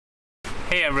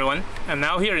Hey everyone, I'm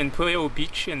now here in Pui O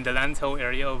Beach in the Lantau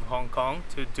area of Hong Kong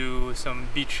to do some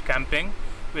beach camping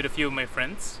with a few of my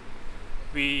friends.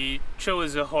 We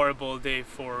chose a horrible day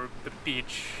for the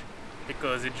beach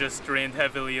because it just rained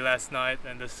heavily last night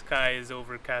and the sky is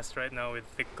overcast right now with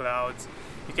thick clouds.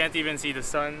 You can't even see the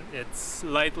sun. It's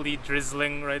lightly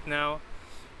drizzling right now,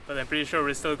 but I'm pretty sure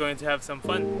we're still going to have some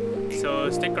fun. So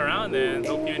stick around and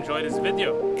hope you enjoy this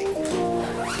video.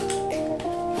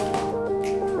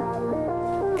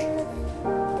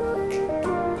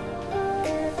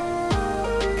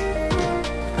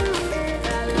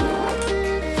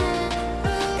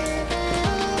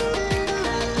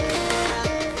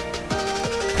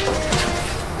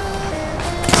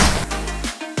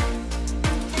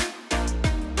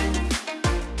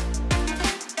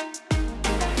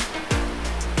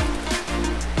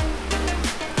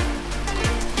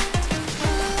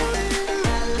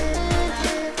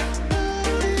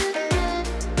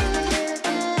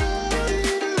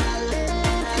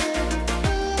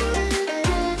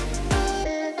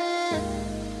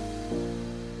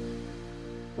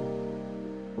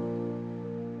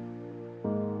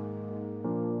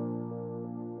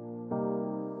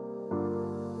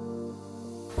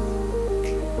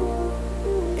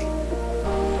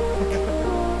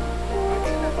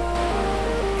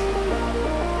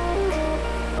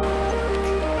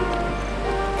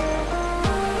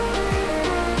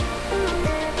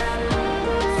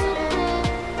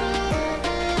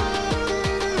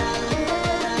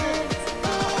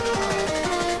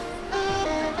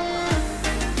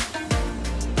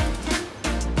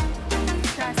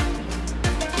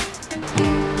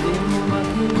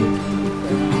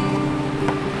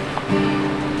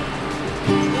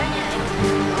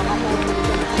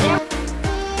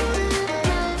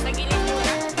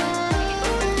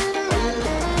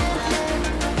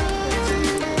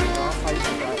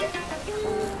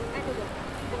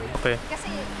 Okay,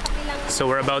 so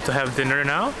we're about to have dinner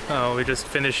now. We just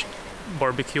finished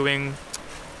barbecuing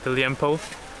the liempo,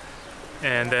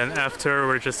 and then after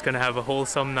we're just gonna have a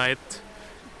wholesome night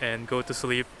and go to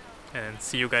sleep and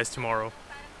see you guys tomorrow.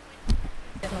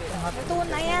 So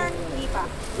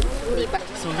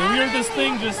the weirdest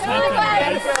thing just happened,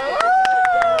 guys.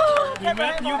 We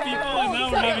met new people and now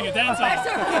we're having a dance off.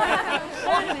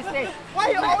 Why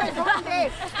are you always doing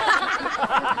this?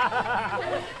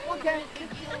 Okay.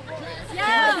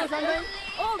 Yeah.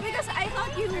 Oh, because I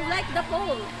thought you liked the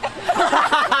pole.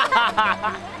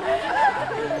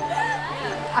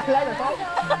 I like the pole.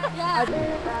 Yeah.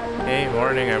 Hey,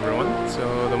 morning everyone.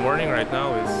 So the morning right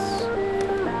now is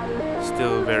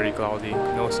still very cloudy,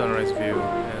 no sunrise view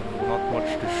and not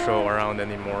much to show around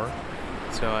anymore.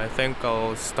 So I think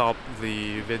I'll stop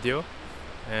the video,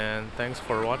 and thanks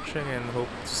for watching and hope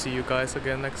to see you guys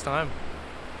again next time.